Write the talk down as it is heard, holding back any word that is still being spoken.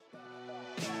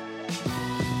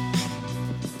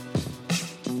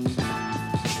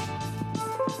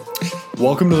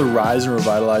Welcome to the Rise and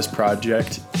Revitalize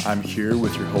Project. I'm here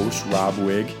with your host, Rob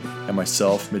Wigg, and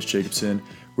myself, Mitch Jacobson.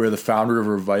 We're the founder of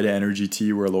Revita Energy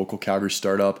Tea. We're a local Calgary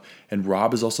startup, and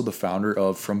Rob is also the founder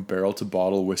of From Barrel to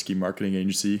Bottle Whiskey Marketing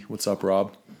Agency. What's up,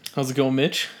 Rob? How's it going,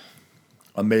 Mitch?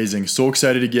 Amazing. So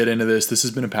excited to get into this. This has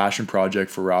been a passion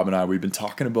project for Rob and I. We've been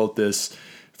talking about this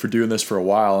for a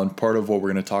while, and part of what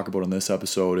we're going to talk about in this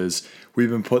episode is we've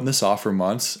been putting this off for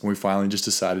months, and we finally just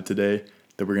decided today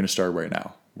that we're going to start right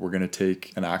now. We're going to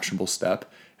take an actionable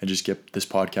step and just get this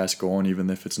podcast going, even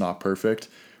if it's not perfect.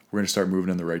 We're going to start moving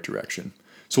in the right direction.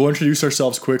 So we'll introduce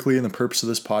ourselves quickly and the purpose of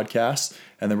this podcast,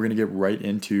 and then we're going to get right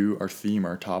into our theme,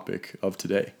 our topic of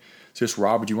today. So just,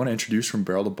 Rob, do you want to introduce From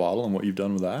Barrel to Bottle and what you've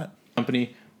done with that?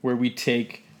 Company where we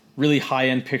take really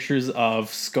high-end pictures of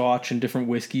Scotch and different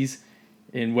whiskeys,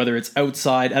 and whether it's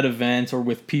outside, at events, or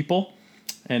with people.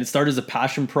 And it started as a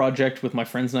passion project with my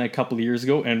friends and I a couple of years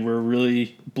ago, and we're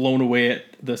really blown away at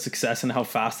the success and how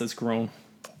fast it's grown.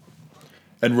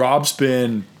 And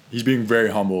he's being very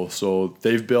humble. So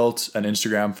they've built an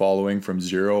Instagram following from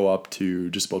 0 up to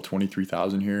just about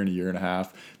 23,000 here in a year and a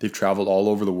half. They've traveled all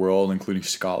over the world, including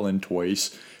Scotland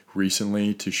twice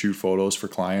recently, to shoot photos for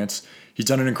clients. He's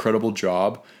done an incredible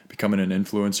job becoming an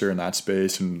influencer in that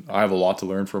space, and I have a lot to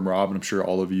learn from Rob, and I'm sure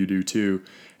all of you do too.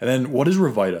 And then what is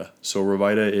Revita? So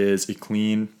Revita is a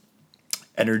clean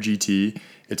energy tea.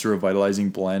 It's a revitalizing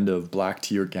blend of black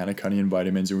tea, organic honey, and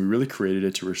vitamins, and we really created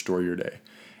it to restore your day.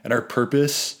 And our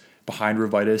purpose behind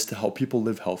Revita is to help people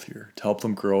live healthier, to help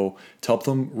them grow, to help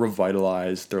them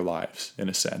revitalize their lives, in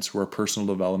a sense. We're a personal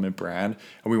development brand,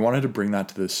 and we wanted to bring that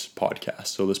to this podcast.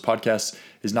 So this podcast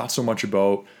is not so much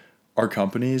about our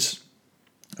companies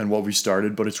and what we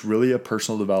started, but it's really a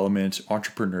personal development,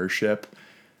 entrepreneurship,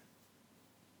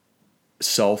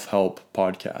 self-help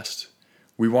podcast.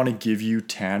 We want to give you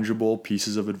tangible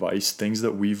pieces of advice, things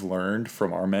that we've learned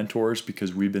from our mentors,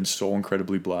 because we've been so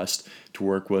incredibly blessed to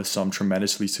work with some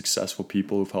tremendously successful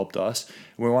people who've helped us,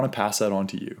 and we want to pass that on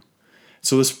to you.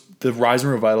 So the Rise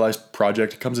and Revitalize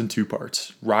project comes in two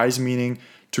parts. Rise meaning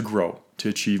to grow, to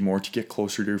achieve more, to get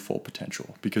closer to your full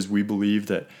potential, because we believe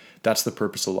that that's the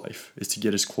purpose of life, is to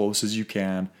get as close as you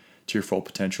can to your full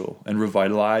potential. And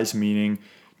revitalize meaning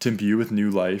to imbue with new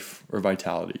life or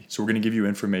vitality. So we're going to give you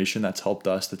information that's helped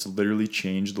us, that's literally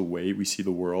changed the way we see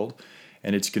the world.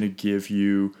 And it's going to give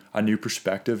you a new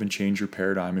perspective and change your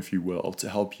paradigm, if you will, to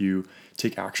help you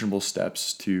take actionable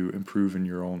steps to improve in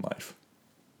your own life.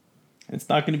 It's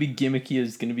not going to be gimmicky.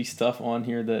 It's going to be stuff on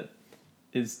here that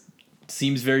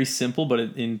seems very simple, but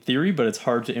in theory, but it's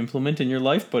hard to implement in your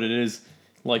life. But it is,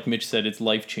 like Mitch said, it's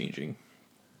life-changing.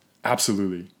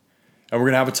 Absolutely. And we're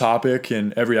going to have a topic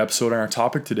in every episode. And our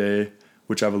topic today,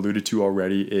 which I've alluded to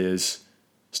already, is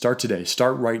start today.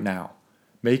 Start right now.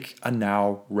 Make a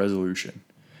now resolution.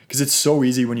 Because it's so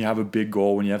easy when you have a big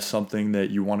goal, when you have something that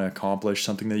you want to accomplish,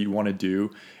 something that you want to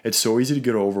do. It's so easy to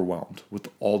get overwhelmed with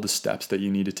all the steps that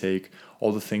you need to take,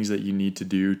 all the things that you need to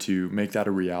do to make that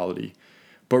a reality.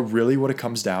 But really what it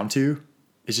comes down to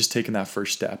is just taking that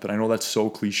first step. And I know that's so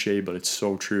cliche, but it's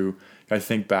so true. I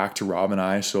think back to Rob and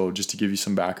I, so just to give you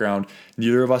some background,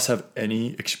 neither of us have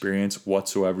any experience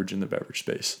whatsoever in the beverage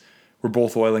space. We're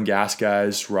both oil and gas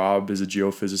guys. Rob is a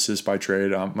geophysicist by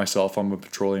trade. Myself, I'm a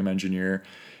petroleum engineer.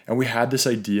 And we had this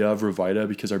idea of Revita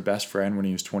because our best friend, when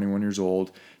he was 21 years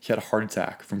old, he had a heart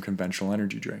attack from conventional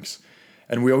energy drinks.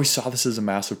 And we always saw this as a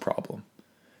massive problem.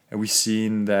 And we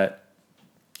seen that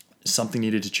something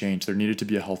needed to change. There needed to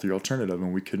be a healthier alternative,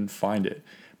 and we couldn't find it.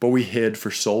 But we hid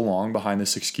for so long behind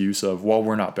this excuse of, well,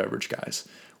 we're not beverage guys.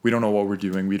 We don't know what we're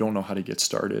doing. We don't know how to get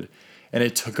started. And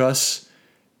it took us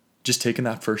just taking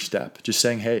that first step, just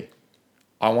saying, hey,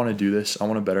 I want to do this. I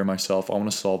want to better myself. I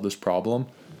want to solve this problem.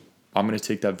 I'm going to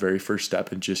take that very first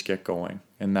step and just get going.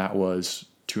 And that was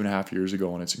 2.5 years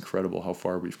ago, and it's incredible how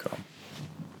far we've come.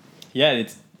 Yeah,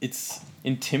 it's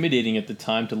intimidating at the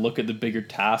time to look at the bigger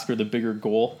task or the bigger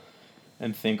goal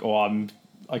and think,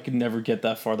 I could never get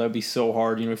that far. That would be so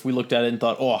hard. If we looked at it and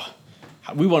thought,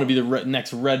 we want to be the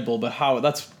next Red Bull, but how?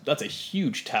 That's a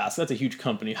huge task. That's a huge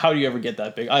company. How do you ever get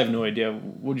that big? I have no idea.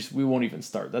 We won't even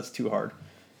start. That's too hard.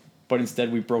 But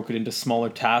instead, we broke it into smaller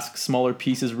tasks, smaller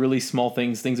pieces, really small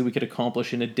things that we could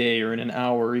accomplish in a day or in an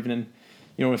hour, or even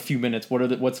in a few minutes.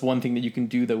 What's one thing that you can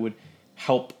do that would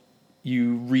help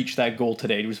you reach that goal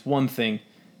today? There's one thing.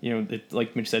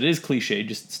 Like Mitch said, it is cliche.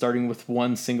 Just starting with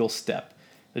one single step.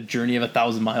 The journey of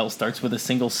 1,000 miles starts with a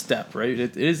single step, right?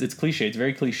 It's cliche. It's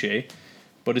very cliche,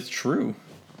 but it's true.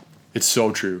 It's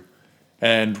so true.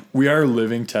 And we are a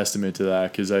living testament to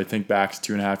that, because I think back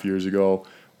to 2.5 years ago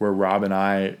where Rob and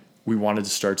I we wanted to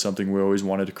start something. We always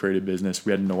wanted to create a business.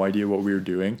 We had no idea what we were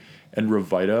doing. And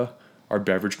Revita, our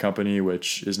beverage company,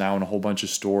 which is now in a whole bunch of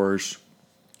stores,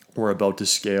 we're about to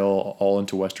scale all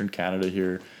into Western Canada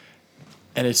here.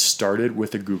 And it started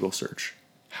with a Google search.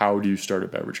 How do you start a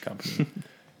beverage company?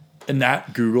 And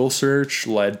that Google search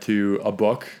led to a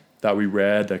book that we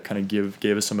read that kind of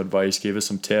gave us some advice, gave us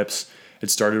some tips. It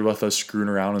started with us screwing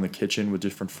around in the kitchen with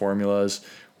different formulas.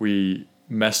 We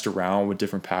messed around with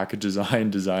different package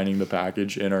designing the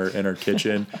package in our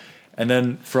kitchen. And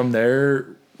then from there,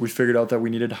 we figured out that we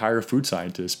needed to hire a food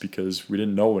scientist because we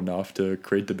didn't know enough to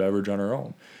create the beverage on our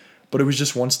own. But it was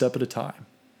just one step at a time.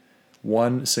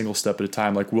 One single step at a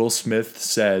time. Like Will Smith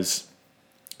says,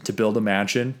 to build a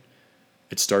mansion,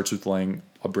 it starts with laying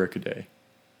a brick a day.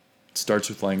 It starts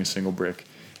with laying a single brick.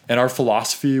 And our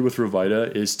philosophy with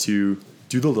Revita is to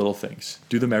do the little things.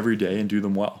 Do them every day and do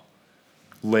them well.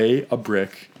 Lay a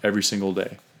brick every single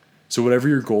day. So whatever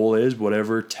your goal is,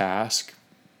 whatever task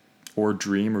or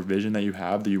dream or vision that you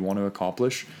have that you want to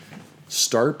accomplish,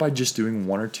 start by just doing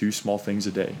one or two small things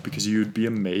a day, because you'd be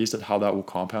amazed at how that will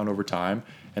compound over time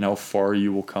and how far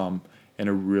you will come in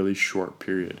a really short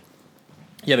period.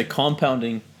 Yeah, the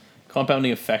compounding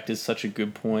effect is such a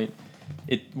good point.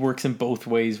 It works in both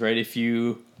ways, right? If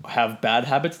you have bad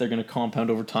habits, they're going to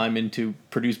compound over time into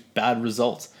produce bad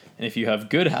results. And if you have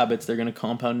good habits, they're going to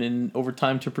compound in over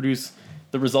time to produce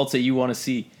the results that you want to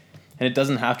see. And it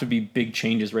doesn't have to be big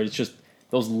changes, right? It's just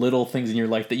those little things in your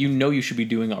life that you know you should be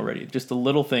doing already. Just the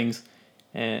little things.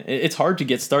 And it's hard to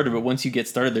get started, but once you get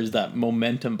started, there's that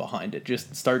momentum behind it.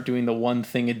 Just start doing the one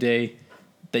thing a day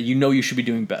that you know you should be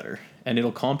doing better, and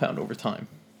it'll compound over time.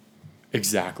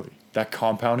 Exactly. That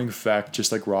compounding effect,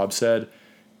 just like Rob said,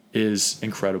 is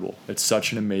incredible. It's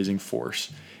such an amazing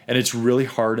force. And it's really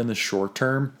hard in the short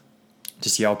term to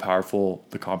see how powerful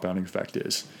the compounding effect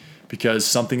is. Because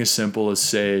something as simple as,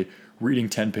 say, reading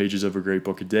 10 pages of a great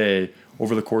book a day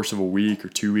over the course of a week or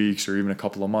 2 weeks or even a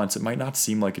couple of months, it might not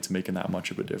seem like it's making that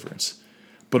much of a difference.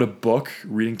 But a book,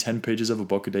 reading 10 pages of a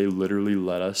book a day literally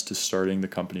led us to starting the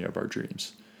company of our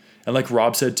dreams. And like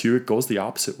Rob said too, it goes the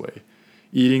opposite way.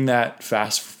 Eating that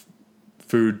fast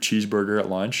food cheeseburger at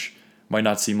lunch might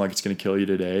not seem like it's going to kill you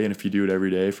today. And if you do it every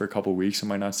day for a couple of weeks, it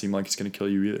might not seem like it's going to kill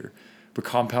you either. But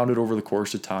compounded over the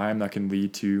course of time, that can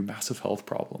lead to massive health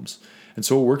problems. And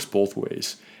so it works both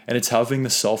ways. And it's having the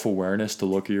self-awareness to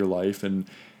look at your life and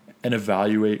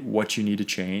evaluate what you need to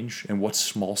change and what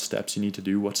small steps you need to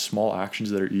do, what small actions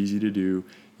that are easy to do,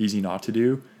 easy not to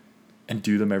do, and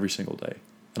do them every single day.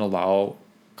 And allow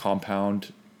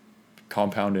compound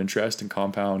interest and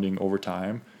compounding over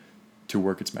time to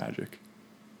work its magic.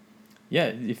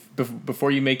 Yeah,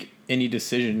 before you make any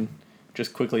decision,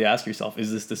 just quickly ask yourself,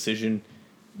 is this decision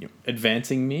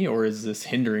advancing me, or is this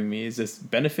hindering me? Is this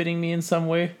benefiting me in some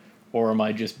way, or am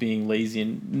I just being lazy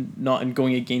and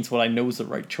going against what I know is the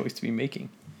right choice to be making?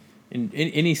 In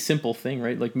any simple thing,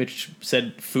 right? Like Mitch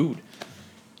said, food.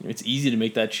 It's easy to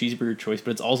make that cheeseburger choice,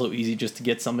 but it's also easy just to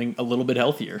get something a little bit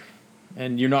healthier.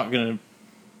 And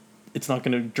it's not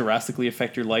gonna drastically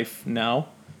affect your life now,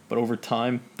 but over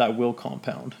time that will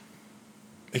compound.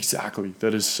 Exactly.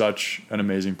 That is such an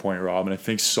amazing point, Rob. And I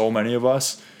think so many of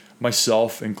us,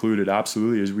 myself included,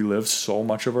 absolutely, is we live so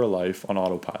much of our life on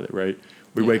autopilot, right?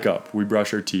 We wake up, we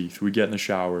brush our teeth, we get in the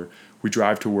shower, we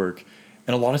drive to work.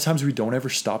 And a lot of times we don't ever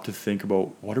stop to think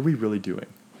about, what are we really doing?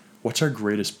 What's our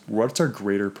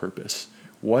greater purpose?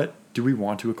 What do we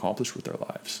want to accomplish with our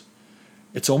lives?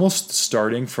 It's almost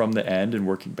starting from the end and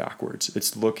working backwards.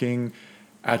 It's looking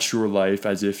at your life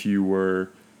as if you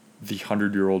were the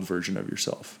 100-year-old version of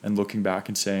yourself and looking back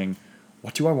and saying,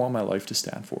 what do I want my life to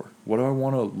stand for? What do I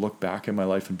want to look back at my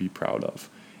life and be proud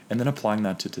of? And then applying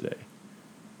that to today.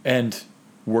 And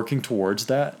working towards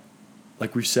that,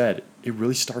 like we said, it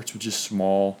really starts with just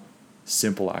small,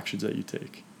 simple actions that you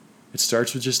take. It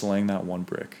starts with just laying that one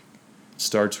brick. It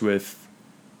starts with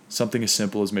something as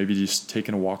simple as maybe just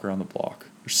taking a walk around the block,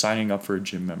 or signing up for a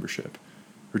gym membership,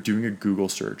 or doing a Google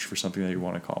search for something that you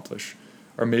want to accomplish.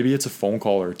 Or maybe it's a phone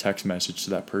call or a text message to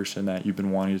that person that you've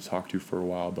been wanting to talk to for a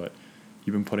while, but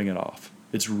you've been putting it off.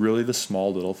 It's really the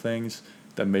small little things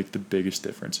that make the biggest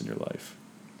difference in your life.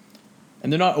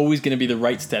 And they're not always going to be the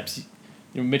right steps.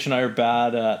 Mitch and I are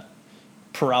bad at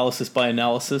paralysis by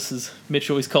analysis, as Mitch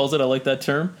always calls it. I like that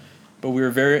term. But we are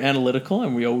very analytical,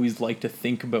 and we always like to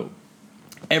think about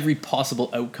every possible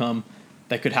outcome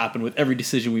that could happen with every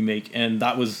decision we make. And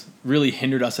that was really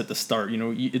hindered us at the start.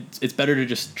 It's better to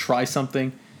just try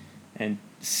something and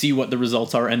see what the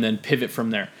results are and then pivot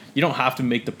from there. You don't have to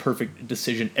make the perfect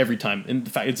decision every time. In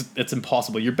fact, it's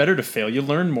impossible. You're better to fail. You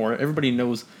learn more. Everybody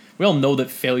knows we all know that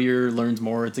failure learns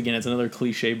more. It's another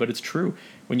cliche, but it's true.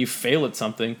 When you fail at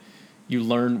something, you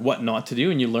learn what not to do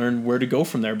and you learn where to go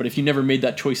from there. But if you never made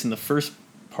that choice in the first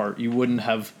part, you wouldn't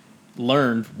have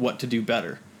learned what to do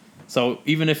better. So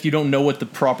even if you don't know what the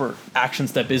proper action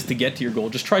step is to get to your goal,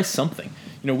 just try something.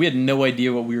 We had no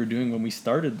idea what we were doing when we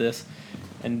started this.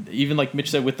 And even like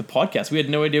Mitch said with the podcast, we had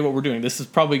no idea what we're doing. This is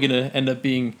probably going to end up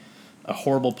being a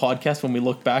horrible podcast when we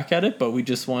look back at it, but we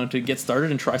just wanted to get started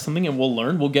and try something, and we'll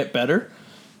learn, we'll get better.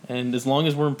 And as long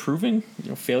as we're improving,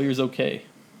 failure's okay.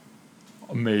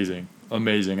 Amazing.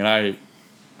 And I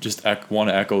just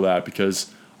want to echo that,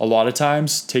 because a lot of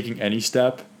times taking any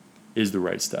step is the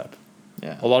right step.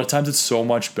 Yeah. A lot of times it's so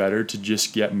much better to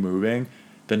just get moving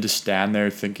than to stand there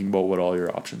thinking about what all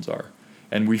your options are.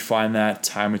 And we find that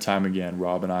time and time again,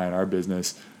 Rob and I, in our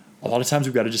business, a lot of times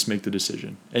we've got to just make the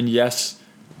decision. And yes,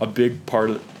 a big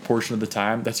portion of the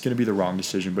time, that's going to be the wrong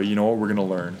decision. But you know what? We're going to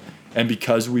learn. And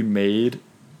because when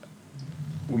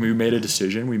we made a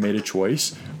decision, we made a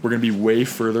choice, we're going to be way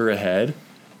further ahead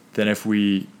than if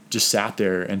we just sat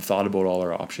there and thought about all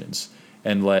our options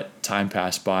and let time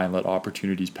pass by and let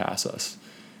opportunities pass us.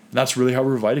 And that's really how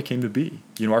Revita came to be.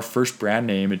 Our first brand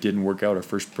name, it didn't work out. Our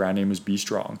first brand name was Be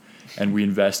Strong. And we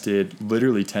invested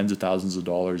literally tens of thousands of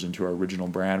dollars into our original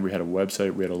brand. We had a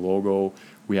website, we had a logo,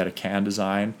 we had a can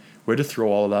design. We had to throw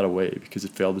all of that away because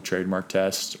it failed the trademark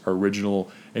test. Our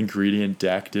original ingredient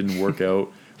deck didn't work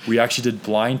out. We actually did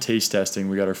blind taste testing.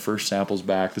 We got our first samples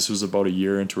back. This was about a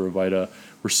year into Revita.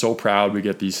 We're so proud. We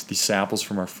get these samples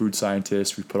from our food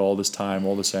scientists. We put all this time,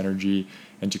 all this energy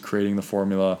into creating the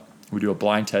formula. We do a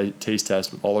blind taste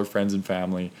test with all our friends and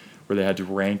family where they had to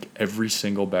rank every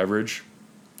single beverage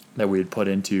that we had put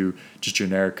into just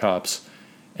generic cups.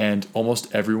 And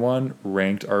almost everyone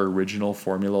ranked our original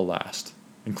formula last,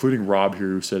 including Rob here,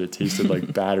 who said it tasted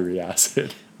like battery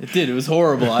acid. It did. It was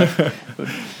horrible. I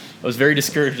was very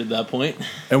discouraged at that point.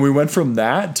 And we went from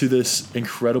that to this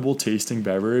incredible tasting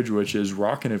beverage, which is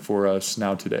rocking it for us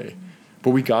now today.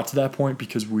 But we got to that point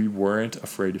because we weren't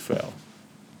afraid to fail.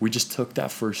 We just took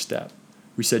that first step.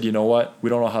 We said, you know what? We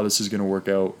don't know how this is going to work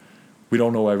out. We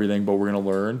don't know everything, but we're going to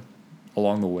learn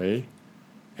along the way.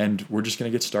 And we're just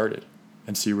going to get started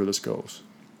and see where this goes.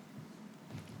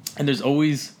 And there's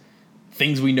always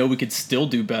things we know we could still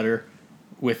do better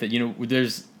with it.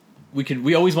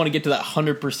 We always want to get to that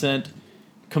 100%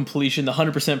 completion, the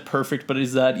 100% perfect, but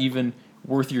is that even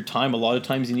worth your time? A lot of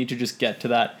times you need to just get to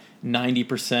that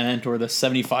 90% or the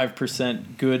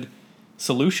 75% good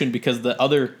solution, because the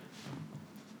other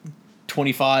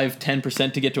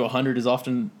 10% to get to 100 is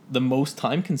often the most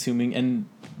time consuming, and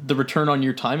the return on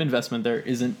your time investment there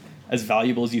isn't as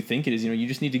valuable as you think it is. You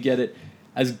just need to get it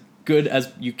as good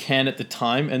as you can at the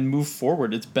time and move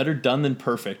forward. It's better done than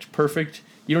perfect. Perfect,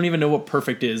 you don't even know what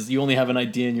perfect is. You only have an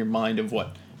idea in your mind of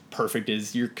what perfect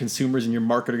is. Your consumers and your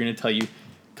market are going to tell you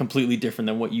completely different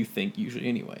than what you think usually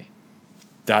anyway.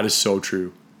 That is so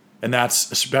true. And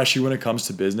that's especially when it comes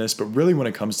to business, but really when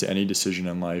it comes to any decision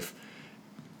in life.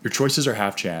 Your choices are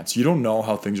half chance. You don't know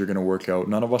how things are going to work out.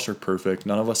 None of us are perfect.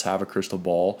 None of us have a crystal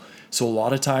ball. So a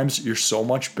lot of times you're so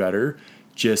much better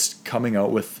just coming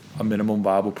out with a minimum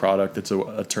viable product. That's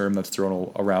a term that's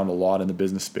thrown around a lot in the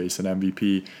business space, an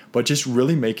MVP. But just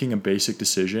really making a basic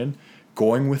decision,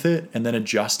 going with it, and then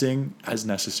adjusting as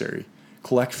necessary.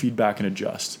 Collect feedback and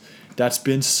adjust. That's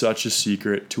been such a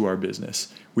secret to our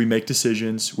business. We make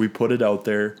decisions, we put it out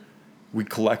there, we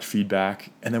collect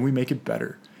feedback, and then we make it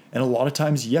better. And a lot of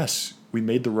times, yes, we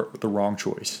made the wrong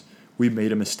choice. We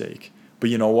made a mistake. But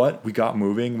you know what? We got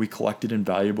moving. We collected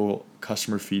invaluable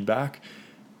customer feedback.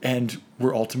 And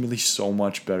we're ultimately so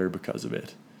much better because of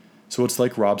it. So it's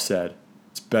like Rob said,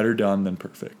 it's better done than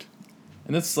perfect.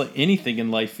 And that's like anything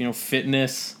in life,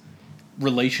 fitness,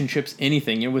 relationships,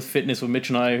 anything. With fitness, when Mitch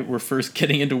and I were first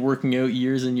getting into working out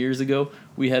years and years ago,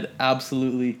 we had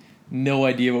absolutely no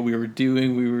idea what we were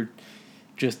doing. We were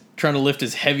just trying to lift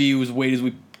as heavy weight as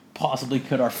we possibly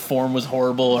could. Our form was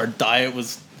horrible. Our diet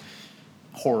was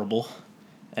horrible.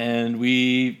 And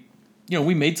we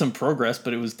made some progress,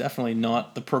 but it was definitely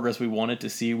not the progress we wanted to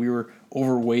see. We were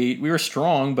overweight. We were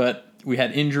strong, but we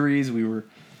had injuries. We were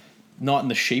not in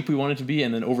the shape we wanted to be.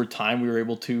 And then over time, we were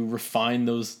able to refine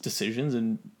those decisions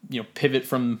and, pivot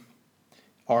from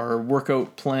our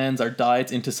workout plans, our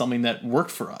diets, into something that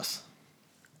worked for us.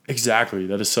 Exactly.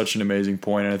 That is such an amazing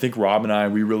point. And I think Rob and I,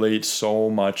 we relate so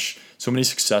many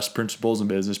success principles and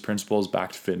business principles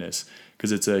back to fitness,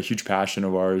 because it's a huge passion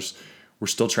of ours. We're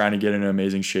still trying to get in an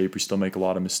amazing shape. We still make a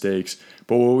lot of mistakes.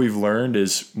 But what we've learned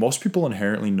is most people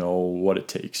inherently know what it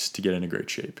takes to get in a great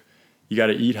shape. You got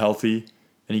to eat healthy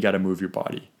and you got to move your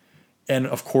body. And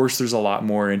of course, there's a lot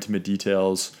more intimate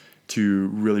details to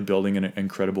really building an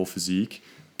incredible physique.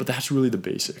 But that's really the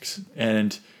basics.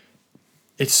 And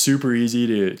it's super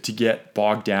easy to get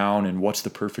bogged down in what's the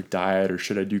perfect diet, or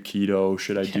should I do keto?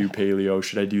 Should I do paleo?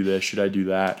 Should I do this? Should I do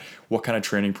that? What kind of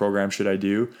training program should I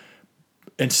do?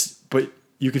 But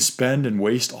you can spend and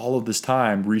waste all of this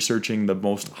time researching the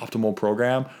most optimal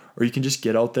program, or you can just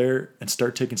get out there and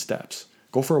start taking steps.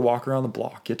 Go for a walk around the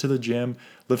block, get to the gym,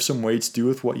 lift some weights, do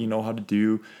with what you know how to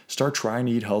do, start trying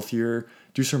to eat healthier,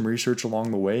 do some research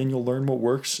along the way, and you'll learn what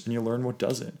works and you'll learn what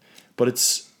doesn't. But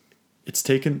it's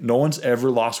taken, no one's ever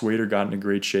lost weight or gotten in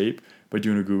great shape by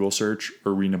doing a Google search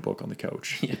or reading a book on the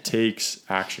couch. Yeah. It takes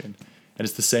action. And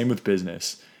it's the same with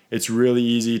business. It's really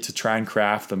easy to try and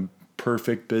craft the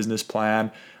perfect business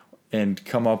plan and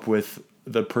come up with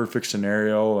the perfect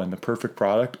scenario and the perfect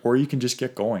product, or you can just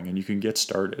get going and you can get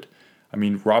started. I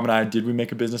mean, Rob and I, did we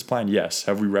make a business plan? Yes.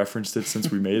 Have we referenced it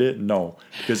since we made it? No,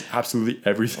 because absolutely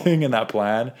everything in that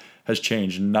plan has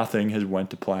changed. Nothing has went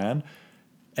to plan.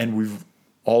 And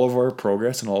all of our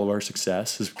progress and all of our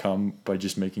success has come by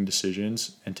just making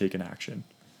decisions and taking action.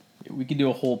 We could do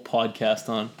a whole podcast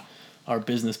on our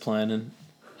business plan and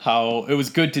how it was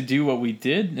good to do what we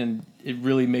did, and it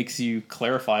really makes you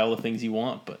clarify all the things you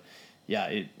want. But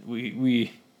yeah,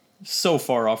 we so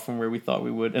far off from where we thought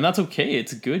we would, and that's okay.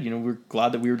 It's good. We're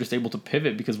glad that we were just able to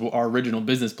pivot, because our original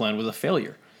business plan was a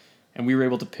failure, and we were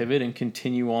able to pivot and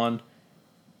continue on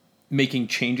making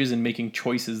changes and making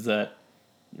choices that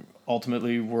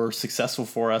ultimately were successful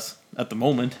for us at the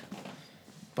moment.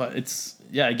 But it's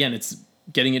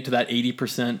getting it to that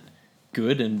 80%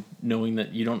 good and knowing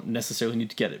that you don't necessarily need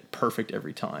to get it perfect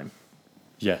every time.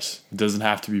 Yes, it doesn't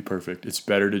have to be perfect. It's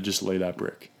better to just lay that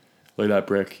brick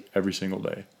every single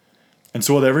day. And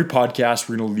so with every podcast,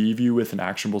 we're going to leave you with an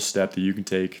actionable step that you can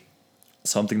take,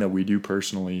 something that we do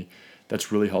personally that's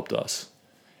really helped us.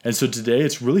 And so today,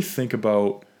 it's really think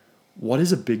about, what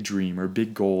is a big dream or a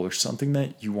big goal or something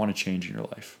that you want to change in your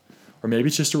life? Or maybe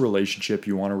it's just a relationship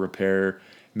you want to repair.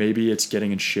 Maybe it's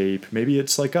getting in shape. Maybe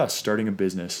it's like us, starting a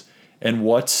business. And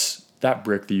what's that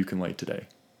brick that you can lay today?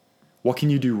 What can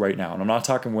you do right now? And I'm not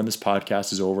talking when this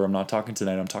podcast is over. I'm not talking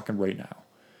tonight. I'm talking right now.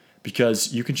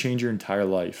 Because you can change your entire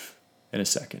life in a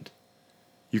second.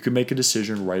 You can make a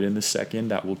decision right in the second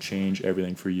that will change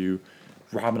everything for you.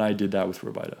 Rob and I did that with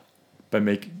Roberta by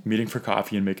meeting for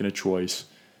coffee and making a choice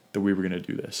that we were going to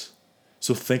do this.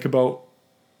 So think about,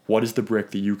 what is the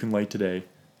brick that you can lay today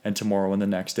and tomorrow and the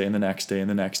next day and the next day and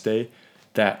the next day,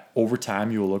 that over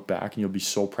time you will look back and you'll be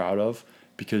so proud of,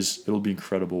 because it'll be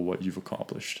incredible what you've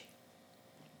accomplished.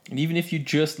 And even if you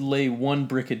just lay one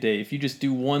brick a day, if you just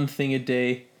do one thing a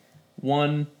day,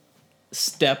 one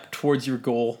step towards your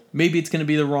goal, maybe it's going to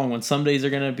be the wrong one. Some days are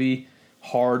going to be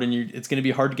hard and it's going to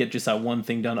be hard to get just that one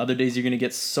thing done. Other days you're going to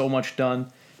get so much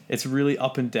done. It's really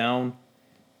up and down.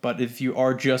 But if you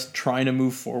are just trying to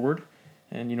move forward,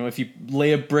 and if you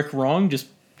lay a brick wrong, just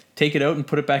take it out and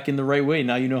put it back in the right way.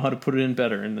 Now you know how to put it in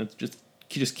better, and it's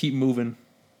just keep moving.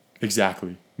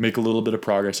 Exactly. Make a little bit of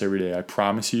progress every day. I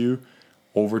promise you,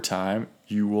 over time,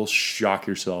 you will shock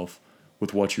yourself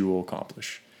with what you will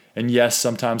accomplish. And yes,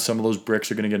 sometimes some of those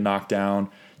bricks are going to get knocked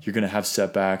down. You're going to have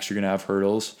setbacks. You're going to have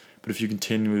hurdles. But if you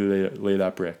continually lay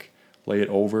that brick, lay it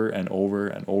over and over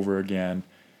and over again,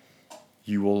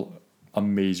 you will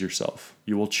amaze yourself.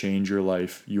 You will change your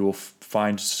life. You will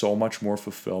find so much more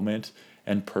fulfillment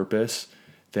and purpose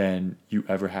than you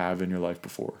ever have in your life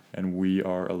before. And we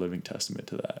are a living testament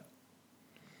to that.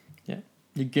 Yeah.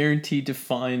 You're guaranteed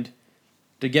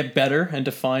to get better and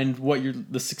to find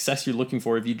the success you're looking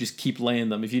for if you just keep laying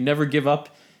them. If you never give up,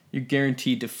 you're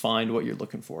guaranteed to find what you're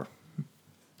looking for.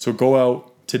 So go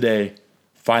out today,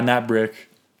 find that brick,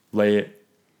 lay it,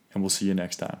 and we'll see you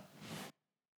next time.